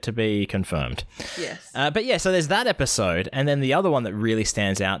 Pronunciation yet to be confirmed. Yes. But yeah, so there's that episode, and then the other one that really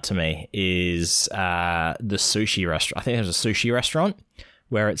stands out to me is the sushi restaurant. I think there's a sushi restaurant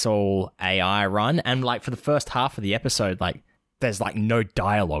where it's all AI run, and like for the first half of the episode, like there's like no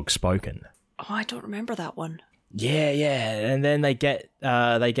dialogue spoken. Oh, I don't remember that one. Yeah, and then they get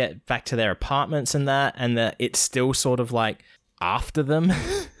back to their apartments and that, and it's still sort of like after them.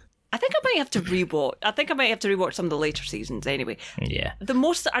 I think I might have to rewatch. Some of the later seasons anyway. Yeah.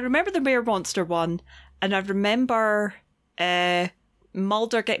 I remember the Bear Monster one, and I remember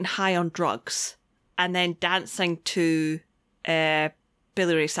Mulder getting high on drugs and then dancing to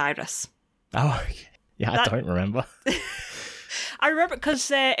Billy Ray Cyrus. Oh, yeah, I don't remember. I remember because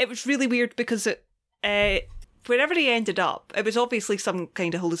it was really weird because wherever he ended up, it was obviously some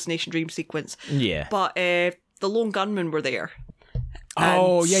kind of hallucination dream sequence. Yeah. But the lone gunmen were there.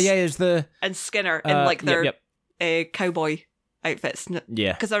 There's and Skinner in like their cowboy outfits.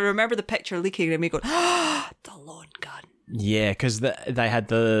 Yeah, because I remember the picture leaking and me going, the lone gun. Yeah, because they had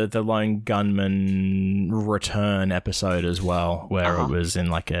the lone gunman return episode as well, where it was in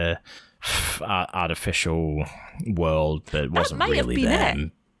like a artificial world that wasn't really them.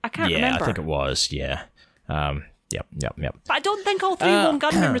 It. I can't remember. Yeah, I think it was. Yeah. Yep. But I don't think all three lone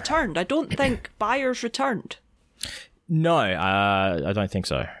gunmen returned. I don't think Byers returned. No, I don't think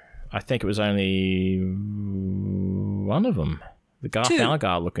so. I think it was only one of them. The Garth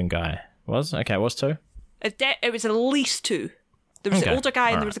Algar looking guy. Was? Okay, it was two? It was at least two. There was the older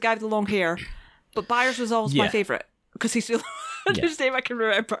guy and there was the guy with the long hair. But Byers was always my favourite. Because he's the only name I can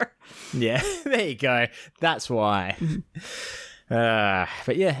remember. Yeah, there you go. That's why.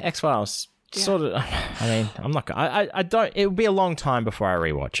 But yeah, X-Files. Sort of, I mean, I'm not gonna... I don't... It would be a long time before I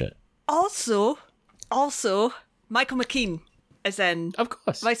rewatch it. Also... Michael McKean is in... Of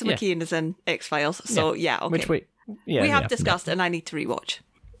course. Michael McKean is in X-Files. So, okay. Which we have discussed and I need to rewatch.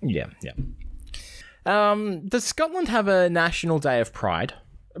 Yeah. Does Scotland have a National Day of Pride?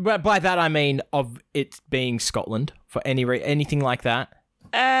 By that I mean of it being Scotland, for anything like that?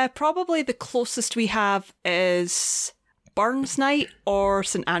 Probably the closest we have is Burns Night or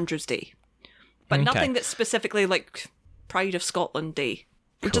St Andrew's Day. But nothing that's specifically like Pride of Scotland Day.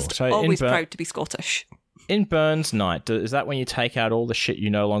 We're just always proud to be Scottish. in Burns night, is that when you take out all the shit you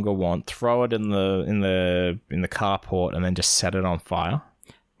no longer want, throw it in the carport, and then just set it on fire?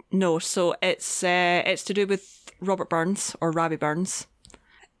 No, so it's to do with Robert Burns or Robbie Burns.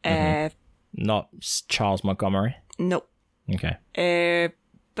 Not Charles Montgomery? Nope. Okay.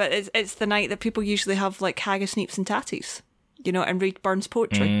 But it's the night that people usually have like haggis, neeps, and tatties, and read Burns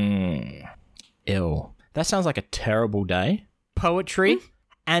poetry. Ew. That sounds like a terrible day. Poetry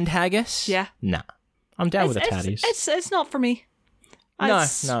and haggis? Yeah. Nah. I'm down with the tatties. It's not for me. No.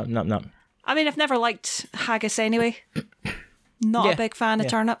 I mean, I've never liked haggis anyway. Not a big fan of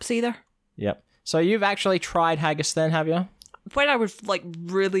turnips either. Yep. So you've actually tried haggis then, have you? When I was like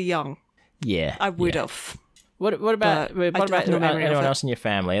really young. Yeah. I would have. What about anyone else in your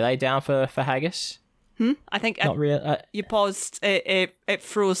family? Are they down for haggis? I think not real. You paused. It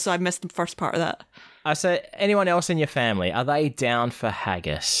froze, so I missed the first part of that. I said, anyone else in your family, are they down for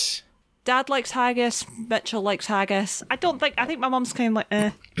haggis? Dad likes haggis. Mitchell likes haggis. I think my mum's kind of like, eh.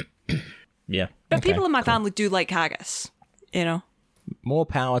 Yeah. But people in my family do like haggis, More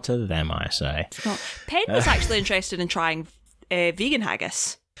power to them, I say. Penn was actually interested in trying vegan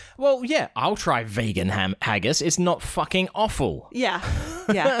haggis. Well, yeah, I'll try vegan haggis. It's not fucking awful. Yeah.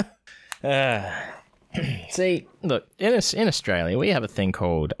 See, look, in Australia, we have a thing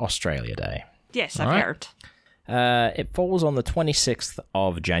called Australia Day. Yes, I've heard. It falls on the 26th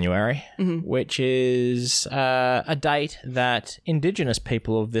of January, which is a date that Indigenous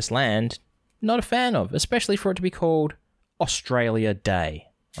people of this land not a fan of, especially for it to be called Australia Day,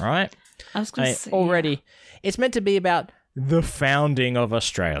 right? I was going to say... Already, it's meant to be about the founding of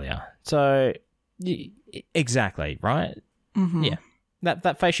Australia. So, exactly, right? Mm-hmm. Yeah.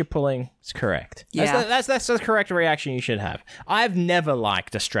 That face you're pulling is correct. Yeah. That's the correct reaction you should have. I've never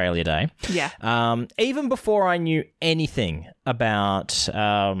liked Australia Day. Yeah. Even before I knew anything about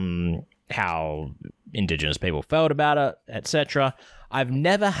how Indigenous people felt about it, etc., I've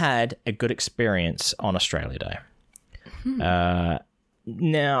never had a good experience on Australia Day.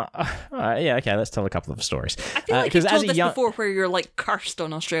 Now, okay, let's tell a couple of stories. I feel like you've told this before where you're like cursed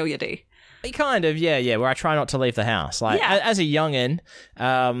on Australia Day. Kind of, yeah, where I try not to leave the house. Like, as a youngin',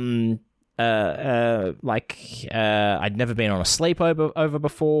 I'd never been on a sleepover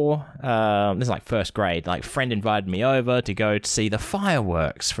before. This is like first grade. Like, friend invited me over to go to see the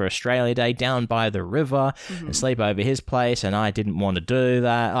fireworks for Australia Day down by the river and sleep over his place, and I didn't want to do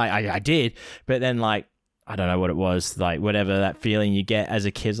that. I did, but then, like, I don't know what it was, like, whatever that feeling you get as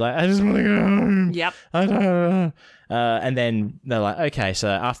a kid, like, I just want to go home. Yep. I don't know. And then they're like, okay, so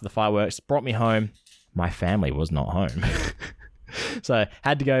after the fireworks, brought me home. My family was not home. So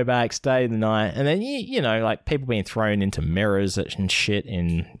had to go back, stay the night. And then, you know, like people being thrown into mirrors and shit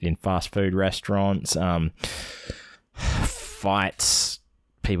in fast food restaurants. Fights,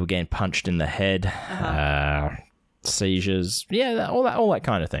 people getting punched in the head, seizures. Yeah, all that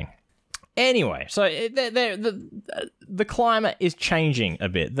kind of thing. Anyway, so the climate is changing a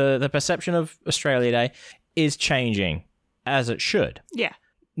bit. The perception of Australia Day is changing, as it should. Yeah.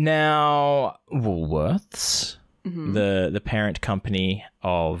 Now, Woolworths, the parent company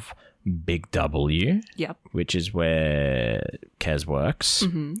of Big W, which is where Kez works,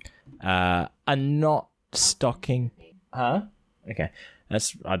 are not stocking... Huh? Okay.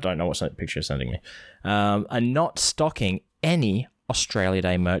 I don't know what picture you're sending me. Are not stocking any Australia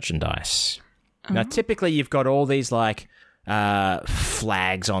Day merchandise. Now, typically you've got all these like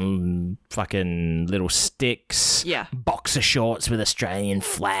flags on fucking little sticks, boxer shorts with Australian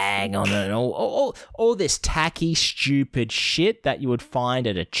flag on it, and all this tacky, stupid shit that you would find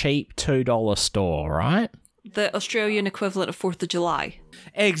at a cheap $2 store, right? The Australian equivalent of 4th of July.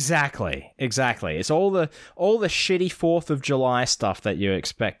 Exactly. It's all the shitty 4th of July stuff that you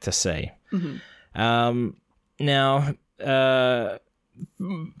expect to see. Now,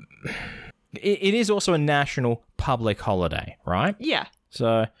 it is also a national public holiday, right? Yeah.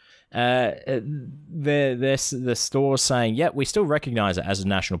 So the store's saying, we still recognize it as a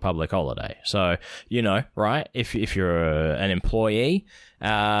national public holiday. So, you know, right, if you're an employee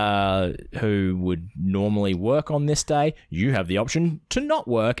who would normally work on this day, you have the option to not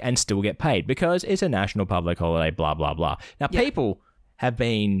work and still get paid because it's a national public holiday, blah, blah, blah. Now, people have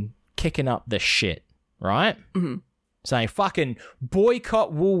been kicking up the shit, right? Saying fucking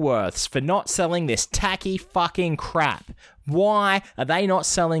boycott Woolworths for not selling this tacky fucking crap. Why are they not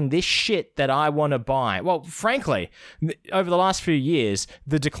selling this shit that I want to buy? Well, frankly, over the last few years,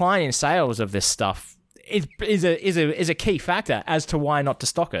 the decline in sales of this stuff is a key factor as to why not to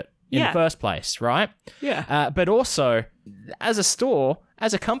stock it. in the first place, right? Yeah. But also, as a store,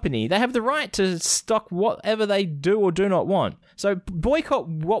 as a company, they have the right to stock whatever they do or do not want. So boycott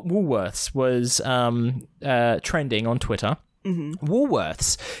what Woolworths was trending on Twitter. Mm-hmm.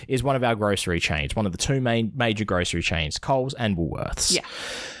 Woolworths is one of our grocery chains, one of the two major grocery chains, Coles and Woolworths. Yeah.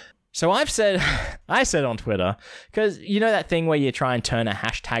 So I said on Twitter, because you know that thing where you try and turn a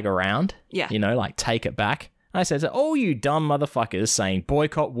hashtag around? Yeah. You know, like take it back? I said, all you dumb motherfuckers saying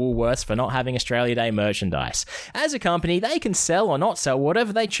boycott Woolworths for not having Australia Day merchandise. As a company, they can sell or not sell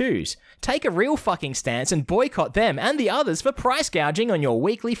whatever they choose. Take a real fucking stance and boycott them and the others for price gouging on your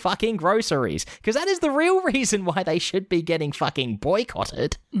weekly fucking groceries. Because that is the real reason why they should be getting fucking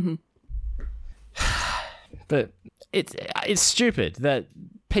boycotted. Mm-hmm. But it's stupid that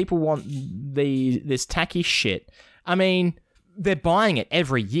people want this tacky shit. I mean, they're buying it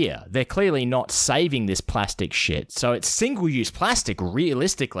every year. They're clearly not saving this plastic shit. So it's single-use plastic,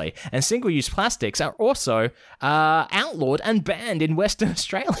 realistically. And single-use plastics are also outlawed and banned in Western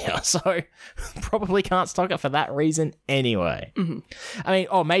Australia. So probably can't stock it for that reason anyway. Mm-hmm. I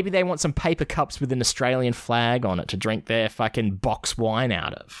mean, maybe they want some paper cups with an Australian flag on it to drink their fucking box wine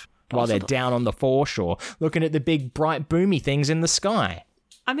out of while they're down on the foreshore looking at the big, bright, boomy things in the sky.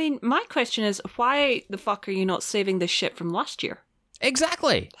 I mean, my question is, why the fuck are you not saving this shit from last year?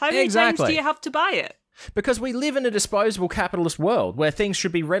 Exactly. How many times do you have to buy it? Because we live in a disposable capitalist world where things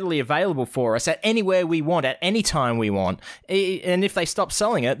should be readily available for us at anywhere we want, at any time we want. And if they stop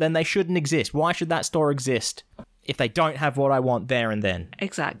selling it, then they shouldn't exist. Why should that store exist if they don't have what I want there and then?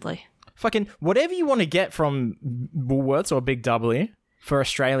 Exactly. Fucking whatever you want to get from Woolworths or Big W for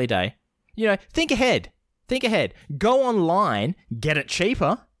Australia Day, think ahead. Think ahead. Go online, get it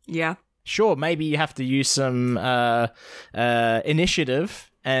cheaper. Yeah. Sure, maybe you have to use some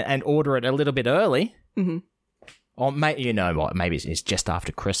initiative and order it a little bit early. Mm-hmm. Or you know what? Maybe it's just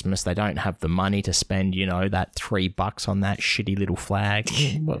after Christmas. They don't have the money to spend, that $3 on that shitty little flag.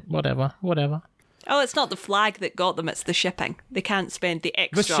 Whatever. Oh, it's not the flag that got them, it's the shipping. They can't spend the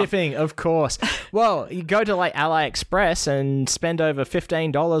extra. The shipping, of course. Well, you go to like AliExpress and spend over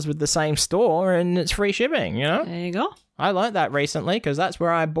 $15 with the same store and it's free shipping, There you go. I learned that recently because that's where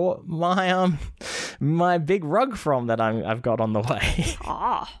I bought my my big rug from that I've got on the way.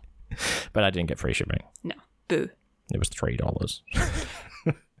 Ah. But I didn't get free shipping. No. Boo. It was $3.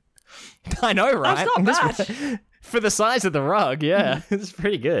 I know, right? That's not bad. For the size of the rug, yeah. It's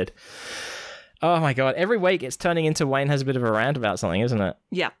pretty good. Oh my god, every week it's turning into Wayne has a bit of a rant about something, isn't it?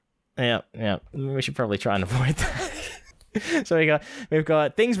 Yeah. Yeah. We should probably try and avoid that. So we've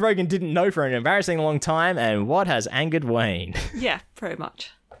got things Rogan didn't know for an embarrassing long time and what has angered Wayne. Yeah, pretty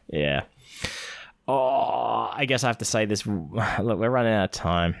much. Yeah. Oh, I guess I have to say this. Look, we're running out of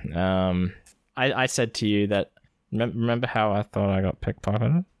time. I said to you that, remember how I thought I got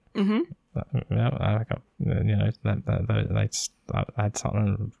pickpocketed? Mm-hmm. Yeah, I got, I had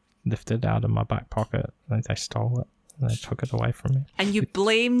something lifted out of my back pocket. They stole it. They took it away from me. And you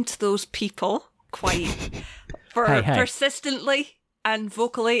blamed those people for persistently and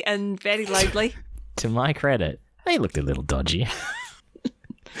vocally and very loudly. To my credit, they looked a little dodgy.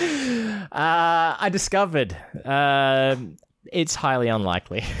 I discovered it's highly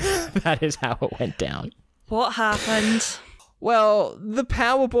unlikely. That is how it went down. What happened? Well, the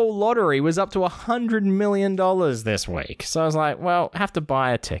Powerball lottery was up to $100 million this week. So I was like, well, I have to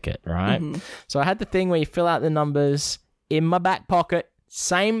buy a ticket, right? Mm-hmm. So I had the thing where you fill out the numbers in my back pocket,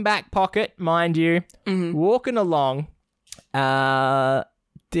 same back pocket, mind you, walking along. I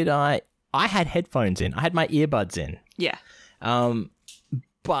had headphones in. I had my earbuds in. Yeah.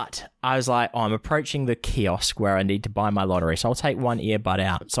 But I was like, I'm approaching the kiosk where I need to buy my lottery. So I'll take one earbud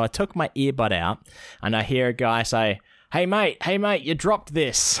out. So I took my earbud out and I hear a guy say, hey mate, you dropped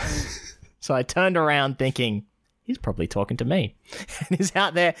this. So I turned around thinking, he's probably talking to me. And he's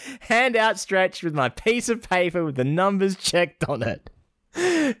out there, hand outstretched with my piece of paper with the numbers checked on it.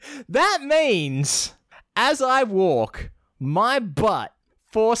 That means, as I walk, my butt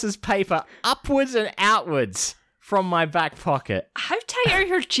forces paper upwards and outwards from my back pocket. How tight are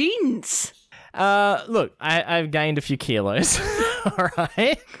your jeans? Look, I've gained a few kilos. All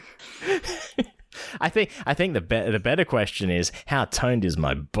right. I think the better question is, how toned is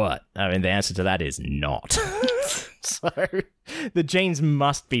my butt? I mean, the answer to that is not. So the jeans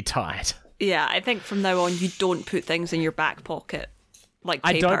must be tight. Yeah, I think from now on you don't put things in your back pocket like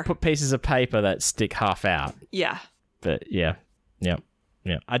paper. I don't put pieces of paper that stick half out. Yeah. But yeah.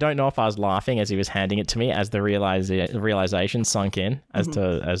 I don't know if I was laughing as he was handing it to me as the realization sunk in as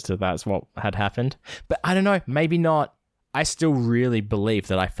to that's what had happened. But I don't know, maybe not. I still really believe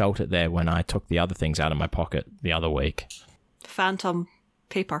that I felt it there when I took the other things out of my pocket the other week. Phantom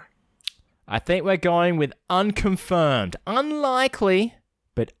paper. I think we're going with unconfirmed. Unlikely,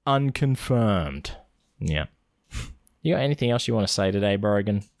 but unconfirmed. Yeah. You got anything else you want to say today,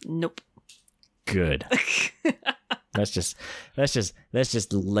 Brogan? Nope. Good. Let's just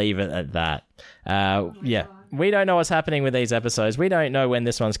leave it at that. Yeah. We don't know what's happening with these episodes. We don't know when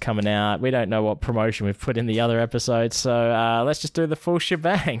this one's coming out. We don't know what promotion we've put in the other episodes. So let's just do the full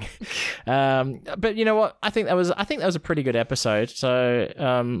shebang. But you know what? I think that was a pretty good episode. So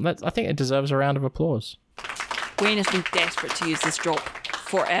I think it deserves a round of applause. Wayne has been desperate to use this drop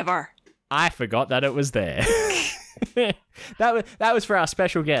forever. I forgot that it was there. That was for our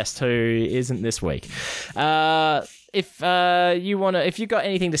special guest who isn't this week. If you got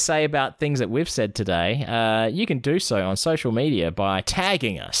anything to say about things that we've said today, you can do so on social media by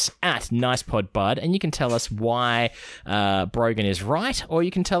tagging us at NicePodBud, and you can tell us why Brogan is right, or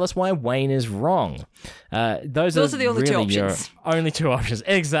you can tell us why Wayne is wrong. Those are the only really two options. Only two options,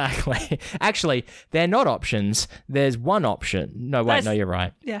 exactly. Actually, they're not options. There's one option. No, wait, no, you're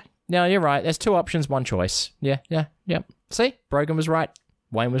right. Yeah. No, you're right. There's two options, one choice. Yeah. See? Brogan was right.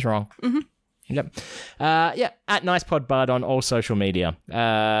 Wayne was wrong. Mm-hmm. Yep. At NicePodBud on all social media.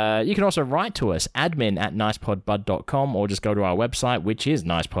 You can also write to us, admin@nicepodbud.com, or just go to our website, which is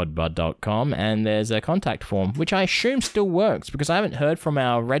nicepodbud.com, and there's a contact form, which I assume still works, because I haven't heard from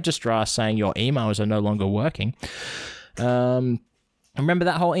our registrar saying your emails are no longer working. Remember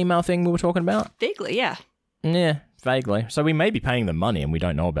that whole email thing we were talking about? Vaguely, yeah. Yeah, vaguely. So we may be paying them money and we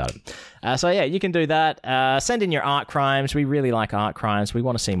don't know about it. You can do that. Send in your art crimes. We really like art crimes. We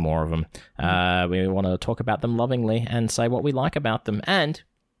want to see more of them. We want to talk about them lovingly and say what we like about them. And,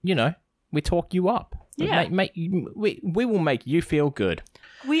 we talk you up. Yeah. We will make you feel good.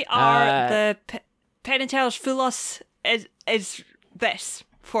 We are the Penn & Teller's Fulos is this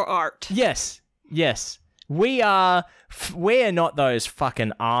for art. Yes. We're not those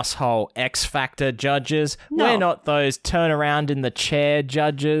fucking asshole X Factor judges. No. We're not those turn around in the chair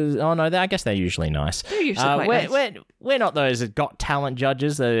judges. Oh no, I guess they're usually nice. They're usually quite nice. We're not those Got Talent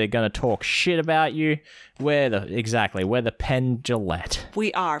judges that are going to talk shit about you. We're the Penn Jillette.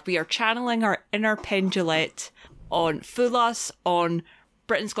 We are channeling our inner Penn Jillette on Fulos, on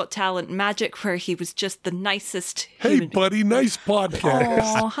Britain's Got Talent Magic, where he was just the nicest human. Hey, buddy, nice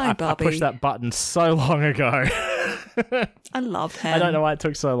podcast. Oh, hi, Bobby. I pushed that button so long ago. I love him. I don't know why it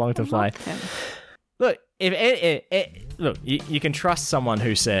took so long to play. Look, you can trust someone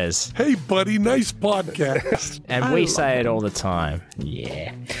who says, "Hey, buddy, nice podcast," and we say it all the time.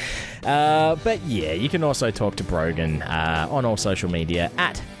 Yeah. But yeah, you can also talk to Brogan on all social media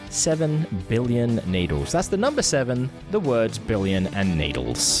at 7 billion needles. That's the number 7, the words billion and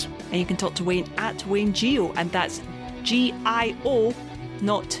needles. And you can talk to Wayne at Wayne Geo, and that's G-I-O,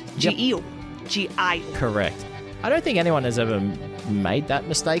 not G-E-O. Yep. G-I-O. Correct. I don't think anyone has ever made that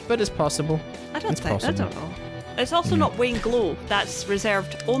mistake, but it's possible. I don't know. It's also not Wayne Glow. That's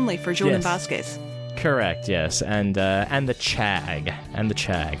reserved only for Jonan Vasquez. Correct, yes. And the Chag. And the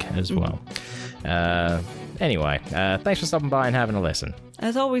Chag as well. Anyway, thanks for stopping by and having a listen.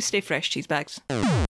 As always, stay fresh, cheese bags.